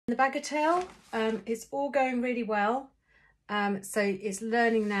Bagatelle. It's all going really well. So it's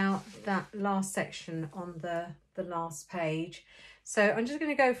learning now that last section on the last page. So I'm just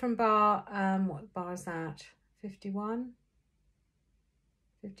going to go from bar, what bar is that? 51,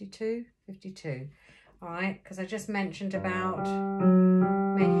 52, 52. All right, because I just mentioned about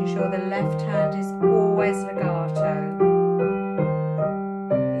making sure the left hand is always legato.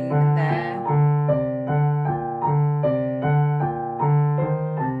 Even there.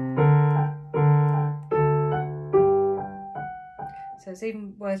 So it's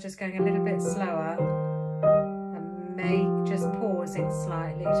even worth just going a little bit slower and just pausing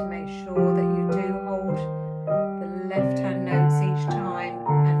slightly to make sure that you do hold the left hand notes each time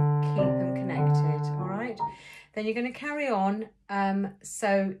and keep them connected. All right, then you're going to carry on.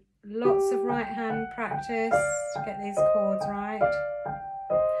 So lots of right hand practice to get these chords right.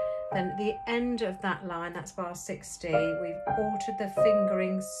 Then at the end of that line, that's bar 60, we've altered the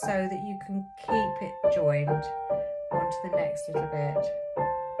fingering so that you can keep it joined onto the next little bit.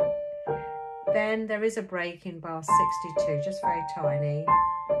 Then there is a break in bar 62, just very tiny.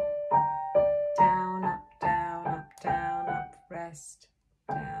 Down, up, down, up, down, up, rest,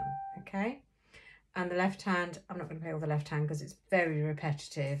 down, okay? And the left hand, I'm not going to play all the left hand because it's very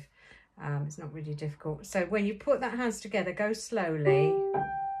repetitive. It's not really difficult. So when you put that hands together, go slowly.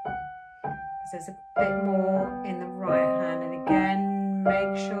 There's a bit more in the right hand, and again,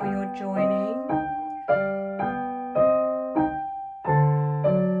 make sure you're joining.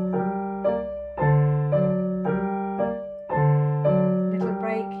 Little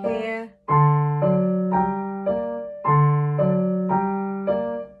break here.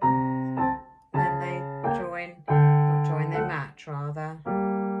 Then they join, not join, they match rather.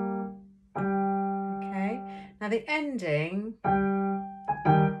 Okay, now the ending.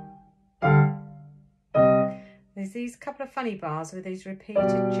 There's these couple of funny bars with these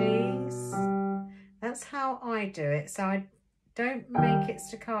repeated G's. That's how I do it, so I don't make it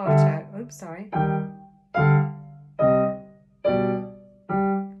staccato. Oops, sorry.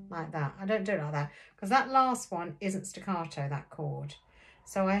 Like that. I don't do it like that because that last one isn't staccato, that chord.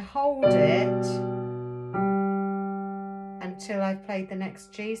 So I hold it until I've played the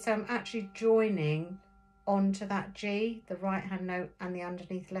next G. So I'm actually joining onto that G, the right hand note and the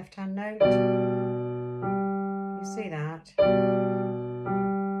underneath left hand note. You see that?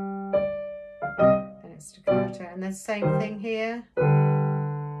 Then it's staccato, and the same thing here.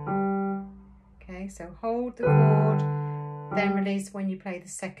 Okay, so hold the chord, then release when you play the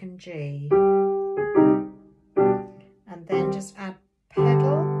second G. And then just add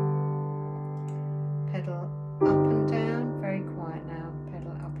pedal up and down, very quiet now,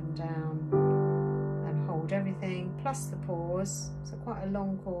 pedal up and down, and hold everything, plus the pause, so quite a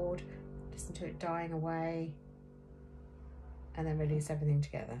long chord, listen to it dying away. And then release everything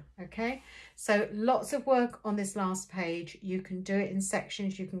together. Okay, so lots of work on this last page. You can do it in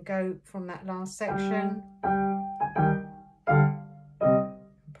sections. You can go from that last section,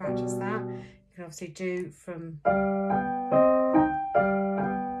 practice that. You can obviously do from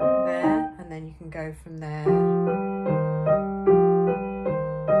there, and then you can go from there.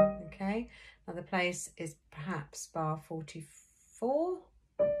 Okay, now the place is perhaps bar 44.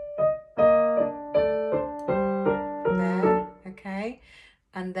 Okay,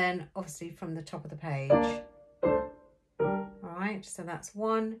 and then obviously from the top of the page. All right, so that's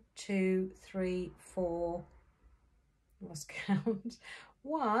 1, 2, 3, 4. Lost count.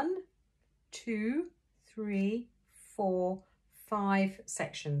 1, 2, 3, 4, 5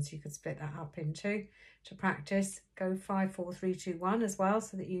 sections. You could split that up into to practice. Go 5, 4, 3, 2, 1 as well,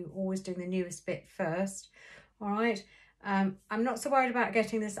 so that you're always doing the newest bit first. All right. I'm not so worried about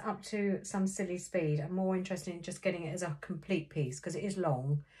getting this up to some silly speed. I'm more interested in just getting it as a complete piece because it is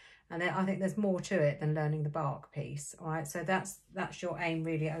long, and I think there's more to it than learning the Bach piece. All right, so that's your aim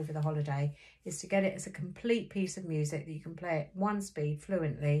really over the holiday, is to get it as a complete piece of music that you can play at one speed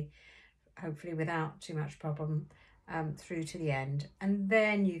fluently, hopefully without too much problem, through to the end, and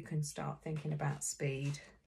then you can start thinking about speed.